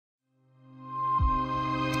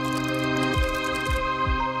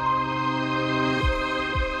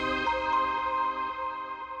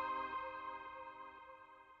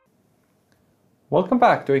Welcome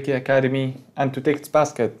back to AK Academy and to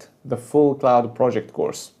TicketsBasket, the full cloud project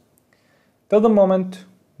course. Till the moment,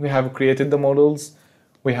 we have created the models,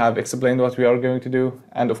 we have explained what we are going to do,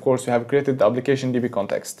 and of course we have created the application DB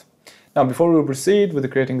context. Now before we proceed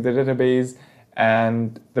with creating the database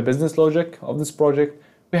and the business logic of this project,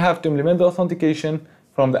 we have to implement the authentication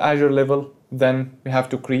from the Azure level. Then we have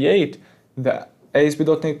to create the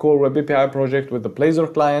ASP.NET Core Web API project with the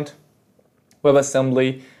Blazor client,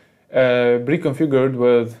 WebAssembly, pre-configured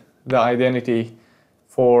with the identity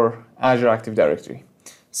for Azure Active Directory.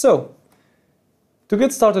 So, to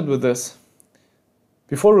get started with this,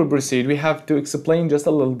 before we proceed, we have to explain just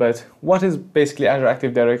a little bit what is basically Azure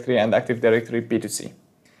Active Directory and Active Directory B2C.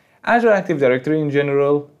 Azure Active Directory in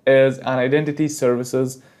general is an identity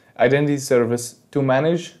service to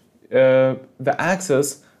manage the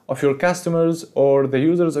access of your customers or the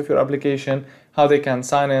users of your application, how they can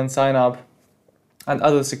sign in, sign up, and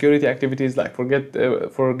other security activities like forget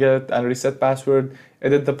and reset password,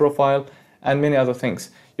 edit the profile, and many other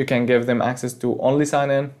things. You can give them access to only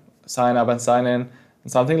sign in, sign up and sign in,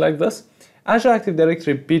 and something like this. Azure Active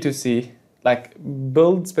Directory B2C, like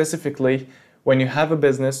built specifically when you have a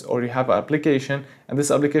business or you have an application, and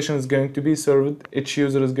this application is going to be served, each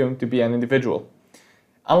user is going to be an individual.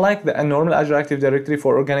 Unlike the normal Azure Active Directory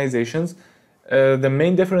for organizations, the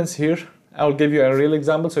main difference here, I'll give you a real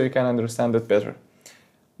example so you can understand it better.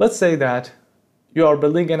 Let's say that you are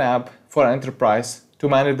building an app for an enterprise to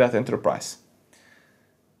manage that enterprise.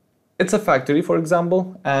 It's a factory, for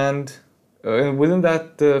example, and within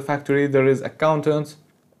that factory there is accountants,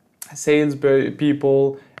 sales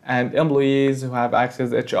people, and employees who have access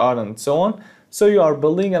to HR and so on. So you are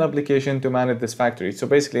building an application to manage this factory. So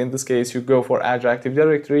basically in this case you go for Azure Active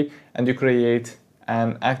Directory and you create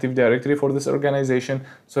an Active Directory for this organization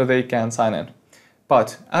so they can sign in.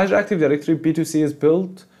 But Azure Active Directory B2C is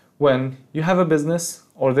built when you have a business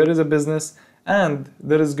or there is a business and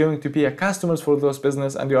there is going to be a customers for those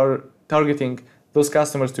business and you are targeting those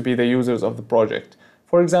customers to be the users of the project.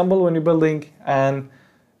 For example, when you're building an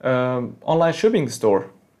online shopping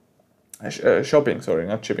store, so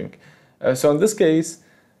in this case,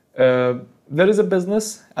 there is a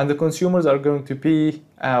business and the consumers are going to be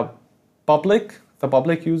the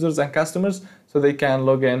public users and customers, so they can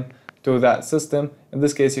log in to that system. In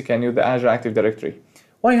this case, you can use the Azure Active Directory.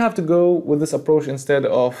 Why you have to go with this approach instead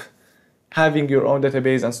of having your own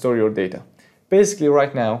database and store your data? Basically,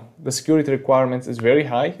 right now, the security requirements is very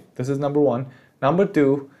high. This is number one. Number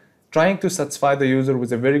two, trying to satisfy the user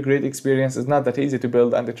with a very great experience is not that easy to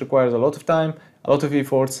build, and it requires a lot of time, a lot of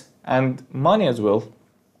efforts, and money as well.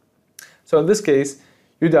 So in this case,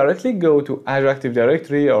 you directly go to Azure Active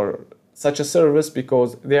Directory or such a service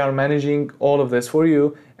because they are managing all of this for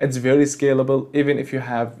you. It's very scalable. Even if you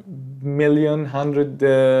have million, hundred,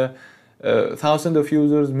 thousand of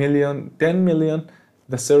users, million, 10 million,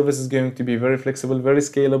 the service is going to be very flexible, very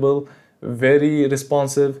scalable, very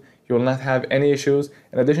responsive. You will not have any issues.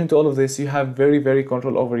 In addition to all of this, you have very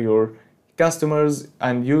control over your customers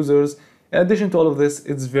and users. In addition to all of this,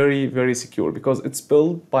 it's very secure because it's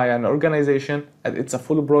built by an organization and it's a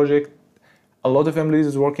full project. A lot of employees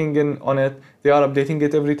is working on it. They are updating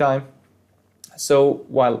it every time. So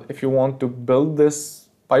while if you want to build this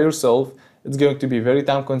by yourself, it's going to be very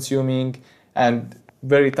time consuming and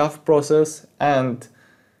very tough process, and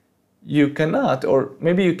you cannot, or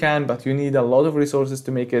maybe you can, but you need a lot of resources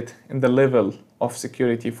to make it in the level of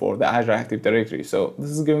security for the Azure Active Directory. So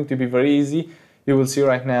this is going to be very easy. You will see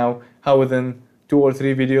right now how within 2 or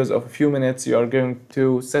 3 videos of a few minutes you are going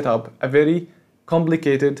to set up a very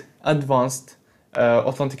complicated, advanced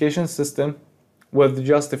authentication system with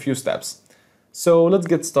just a few steps. So let's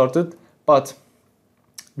get started. But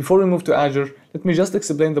before we move to Azure, let me just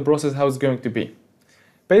explain the process, how it's going to be.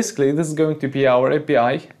 Basically, this is going to be our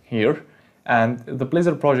API here, and the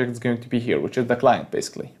Blazor project is going to be here, which is the client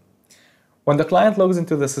basically. When the client logs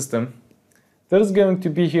into the system, there is going to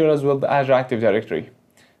be here as well the Azure Active Directory.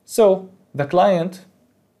 So the client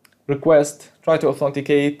try to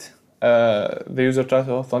authenticate, the user tries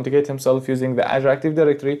to authenticate himself using the Azure Active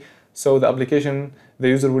Directory. So the application, the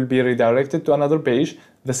user will be redirected to another page.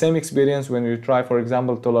 The same experience when you try, for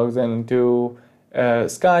example, to log in into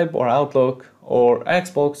Skype or Outlook or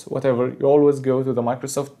Xbox, whatever, you always go to the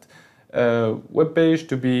Microsoft web page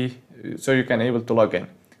so you can able to log in.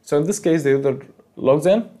 So in this case, the user logs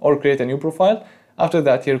in or create a new profile. After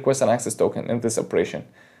that, he requests an access token in this operation.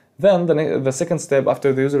 Then the second step,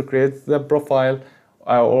 after the user creates the profile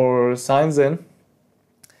or signs in,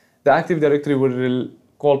 the Active Directory will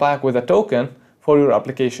call back with a token for your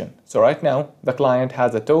application. So right now, the client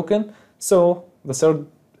has a token. So the third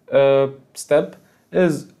step,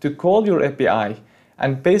 is to call your API,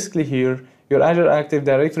 and basically here your Azure Active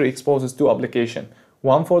Directory exposes two applications,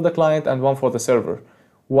 one for the client and one for the server,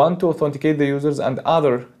 one to authenticate the users and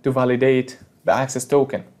other to validate the access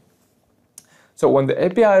token. So when the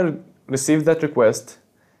API receives that request,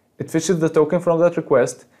 it fetches the token from that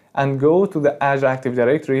request and go to the Azure Active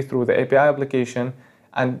Directory through the API application,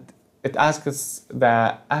 and it asks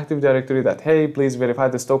the Active Directory that, hey, please verify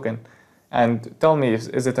this token and tell me,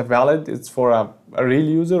 is it a valid, it's for a real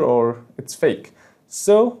user or it's fake.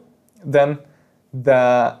 So then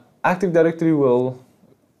the Active Directory will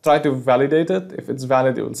try to validate it. If it's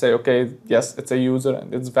valid, it will say, okay, yes, it's a user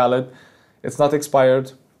and it's valid, it's not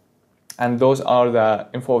expired, and those are the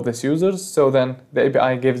info of this user. So then the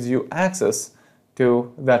API gives you access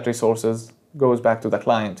to that resources, goes back to the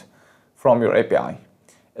client from your API.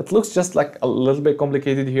 It looks just like a little bit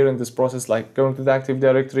complicated here in this process, like going to the Active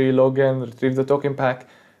Directory, login, retrieve the token pack,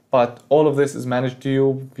 but all of this is managed to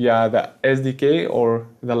you via the SDK or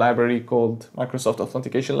the library called Microsoft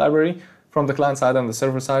Authentication Library from the client side and the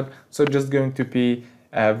server side. So it's just going to be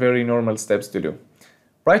very normal steps to do.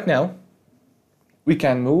 Right now, we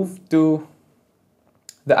can move to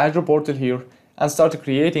the Azure portal here and start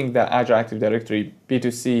creating the Azure Active Directory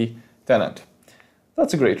B2C tenant.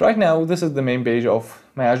 That's great. Right now, this is the main page of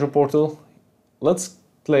my Azure portal. Let's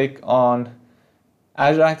click on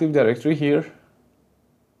Azure Active Directory here.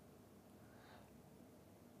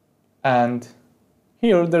 And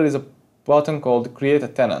here there is a button called Create a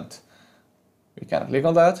Tenant. We can click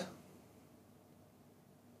on that.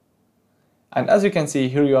 And as you can see,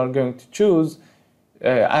 here you are going to choose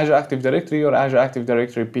Azure Active Directory or Azure Active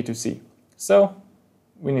Directory B2C. So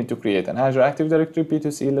we need to create an Azure Active Directory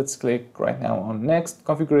B2C. Let's click right now on Next,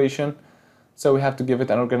 Configuration. So we have to give it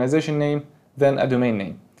an organization name, then a domain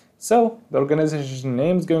name. So the organization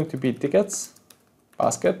name is going to be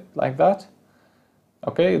TicketsBasket, like that.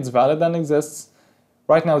 Okay, it's valid and exists.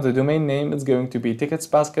 Right now the domain name is going to be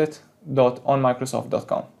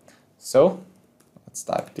ticketsbasket.onmicrosoft.com. So let's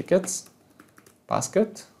type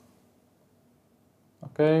TicketsBasket.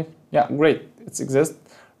 Okay, yeah, great, it exists.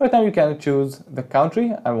 Right now you can choose the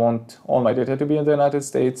country. I want all my data to be in the United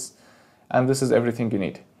States, and this is everything you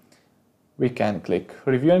need. We can click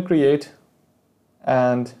Review and Create,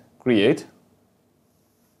 and create.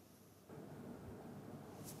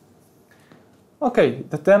 Okay,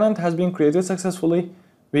 the tenant has been created successfully.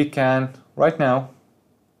 We can right now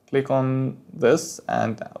click on this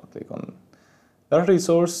and I'll click on the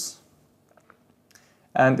resource,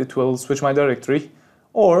 and it will switch my directory.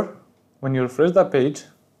 Or when you refresh that page,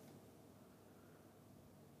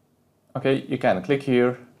 okay, you can click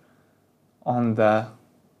here on the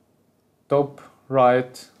top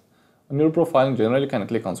right on your profile in general. You can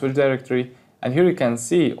click on switch directory, and here you can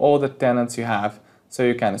see all the tenants you have. So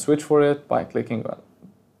you can switch for it by clicking on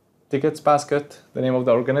TicketsBasket, the name of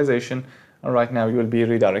the organization, and right now you will be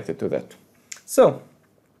redirected to that. So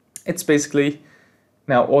it's basically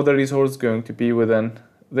now all the resources going to be within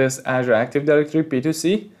this Azure Active Directory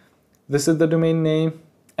B2C. This is the domain name,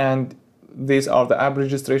 and these are the app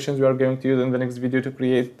registrations we are going to use in the next video to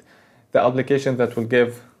create the application that will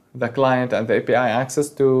give the client and the API access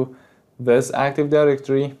to this Active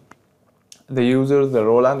Directory, the users, the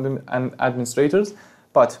role and administrators.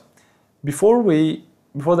 But before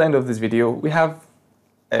the end of this video, we have,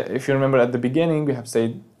 if you remember at the beginning, we have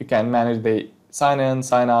said you can manage the sign in,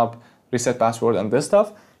 sign up, reset password, and this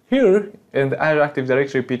stuff. Here in the Azure Active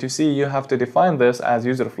Directory B2C, you have to define this as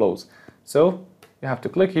user flows. So you have to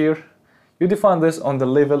click here, you define this on the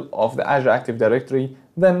level of the Azure Active Directory,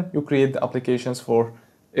 then you create the applications for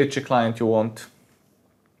each client you want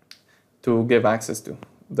to give access to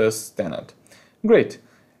this tenant. Great.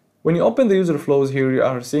 When you open the user flows here, you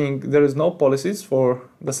are seeing there is no policies for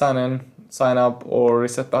the sign in, sign up, or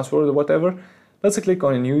reset password or whatever. Let's click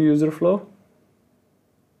on a new user flow.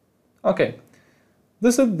 Okay.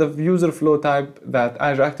 This is the user flow type that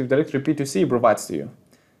Azure Active Directory B2C provides to you.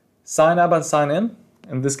 Sign up and sign in.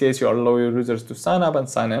 In this case, you allow your users to sign up and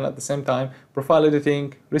sign in at the same time. Profile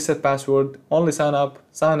editing, reset password, only sign up,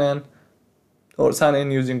 sign in, or sign in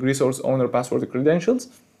using resource owner password credentials.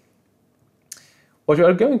 What we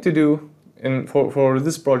are going to do for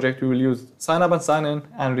this project, we will use sign up and sign in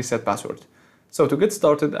and reset password. So to get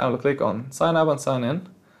started, I will click on sign up and sign in.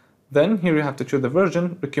 Then here you have to choose the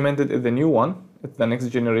version. Recommended is the new one. It's the next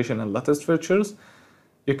generation and latest features.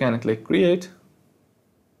 You can click create.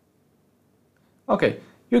 Okay,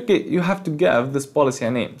 you have to give this policy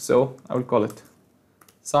a name. So I will call it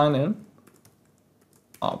sign in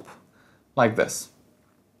up, like this.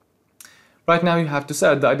 Right now you have to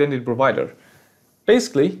set the identity provider.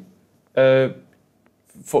 Basically,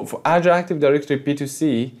 for Azure Active Directory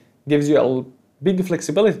B2C gives you a big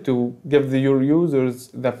flexibility to give your users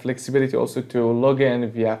the flexibility also to log in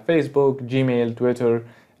via Facebook, Gmail, Twitter,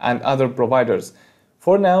 and other providers.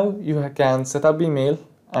 For now, you can set up email,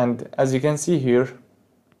 and as you can see here,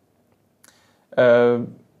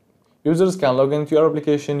 users can log into your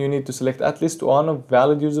application. You need to select at least one of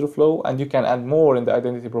valid user flow, and you can add more in the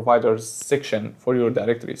identity providers section for your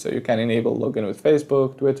directory. So you can enable login with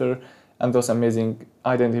Facebook, Twitter, and those amazing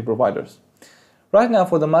identity providers. Right now,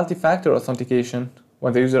 for the multi-factor authentication,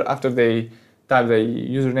 when the user, after they type the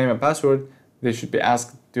username and password, they should be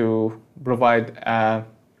asked to provide a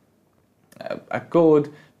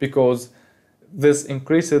code, because this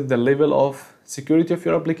increases the level of security of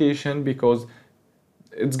your application, because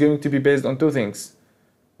it's going to be based on two things: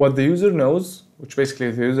 what the user knows, which basically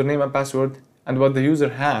is the username and password, and what the user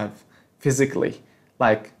have physically,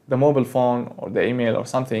 like the mobile phone or the email or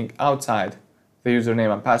something outside the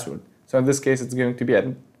username and password. So in this case, it's going to be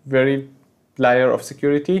a very layer of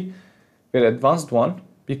security, very advanced one,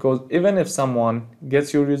 because even if someone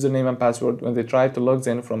gets your username and password, when they try to log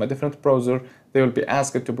in from a different browser, they will be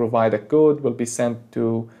asked to provide a code, will be sent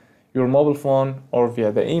to your mobile phone or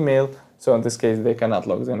via the email. So in this case, they cannot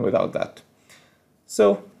log in without that.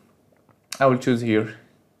 So I will choose here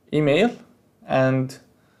email, and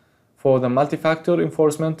for the multi-factor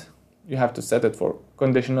enforcement, you have to set it for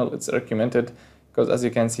conditional. It's recommended, because as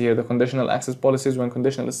you can see here, the conditional access policies, when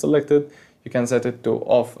conditional is selected, you can set it to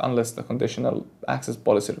off unless the conditional access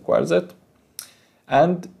policy requires it.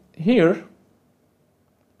 And here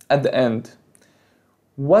at the end,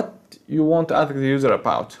 what you want to ask the user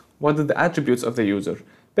about, what are the attributes of the user.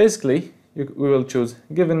 Basically, we will choose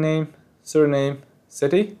given name, surname,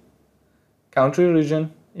 city, country,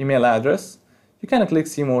 region, email address. You can click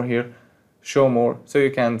see more here, show more, so you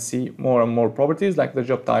can see more and more properties like the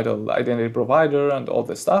job title, the identity provider, and all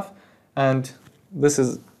this stuff. And this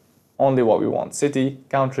is only what we want: city,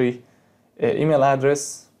 country, email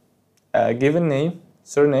address, given name,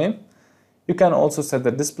 surname. You can also set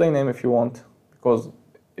the display name if you want, because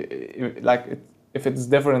if it's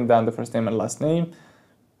different than the first name and last name.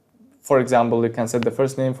 For example, you can set the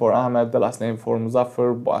first name for Ahmed, the last name for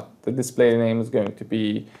Muzaffar, but the display name is going to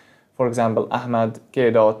be, for example, Ahmed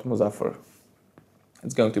K. Muzaffar.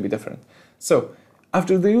 It's going to be different. So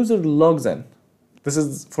after the user logs in, this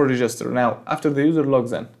is for register. Now, after the user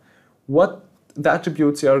logs in, what the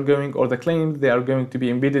attributes are going, or the claims, they are going to be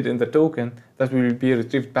embedded in the token that will be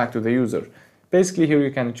retrieved back to the user. Basically, here you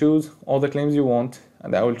can choose all the claims you want,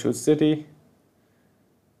 and I will choose city,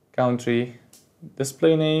 country,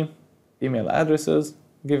 display name, email addresses,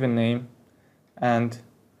 given name, and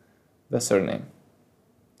the surname.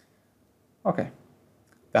 Okay.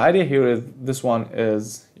 The idea here is this one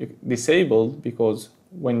is disabled, because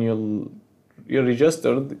when you're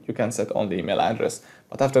registered, you can set only email address.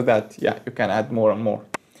 But after that, yeah, you can add more and more.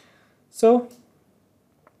 So,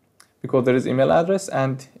 because there is email address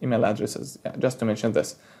and email addresses, yeah, just to mention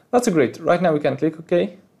this. That's great. Right now we can click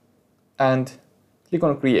OK and click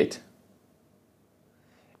on create.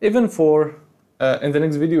 Even for, in the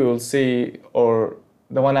next video, we will see, or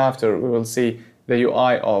the one after, we will see the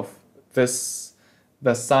UI of this,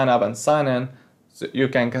 the sign up and sign in. So you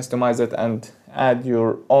can customize it and add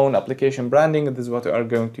your own application branding. This is what we are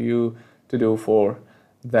going to do for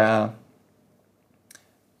the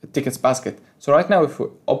TicketsBasket. So right now, if we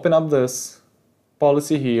open up this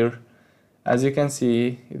policy here, as you can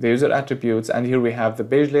see, the user attributes, and here we have the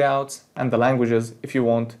page layouts and the languages if you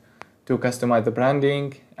want to customize the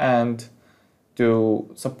branding and to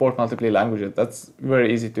support multiple languages. That's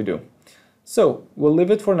very easy to do. So we'll leave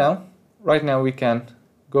it for now. Right now we can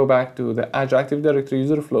go back to the Azure Active Directory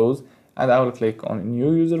user flows, and I will click on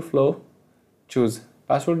new user flow, choose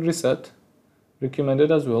password reset,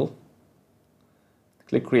 recommended as well,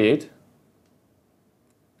 click create.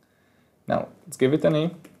 Now let's give it a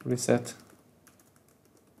name, reset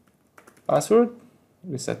password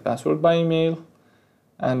by email,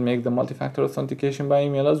 and make the multi-factor authentication by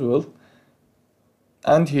email as well.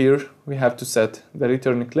 And here we have to set the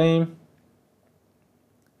return claim.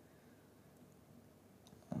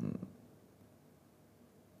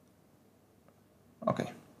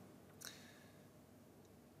 Okay.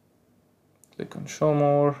 Click on show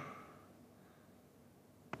more.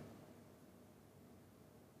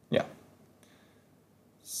 Yeah.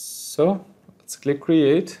 So let's click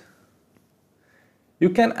create. You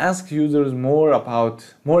can ask users more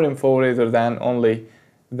info rather than only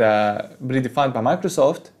the predefined by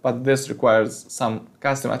Microsoft, but this requires some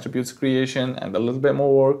custom attributes creation and a little bit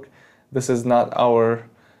more work. This is not our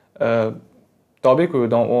topic. We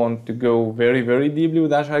don't want to go very, very deeply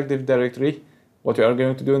with Azure Active Directory. what we are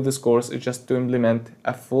going to do in this course is just to implement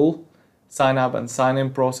a full sign up and sign in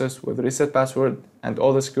process with reset password and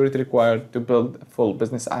all the security required to build a full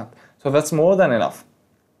business app. So that's more than enough.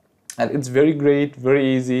 And it's very great,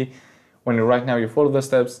 very easy. When right now you follow the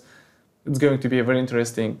steps, it's going to be a very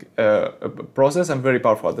interesting process and very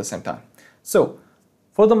powerful at the same time. So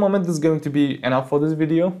for the moment, this is going to be enough for this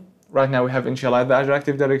video. Right now we have initialized the Azure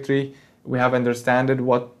Active Directory. We have understood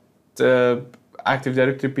what Active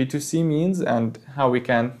Directory B2C means and how we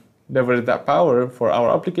can leverage that power for our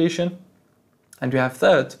application. And we have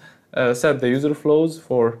set the user flows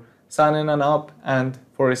for sign in and up and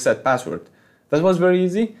for reset password. That was very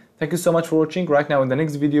easy. Thank you so much for watching. Right now in the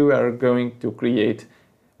next video we are going to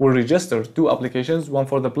we'll register 2 applications, one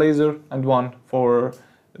for the Blazor and one for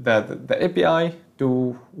the API,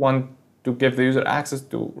 one to give the user access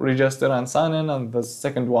to register and sign in, and the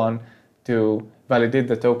second one to validate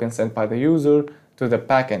the token sent by the user to the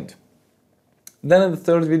backend. Then in the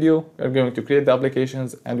third video, we are going to create the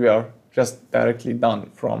applications and we are just directly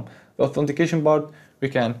done. From the authentication part, we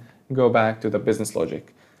can go back to the business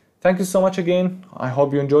logic. Thank you so much again. I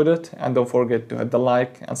hope you enjoyed it, and don't forget to hit the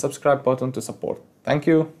like and subscribe button to support. Thank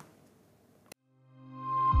you.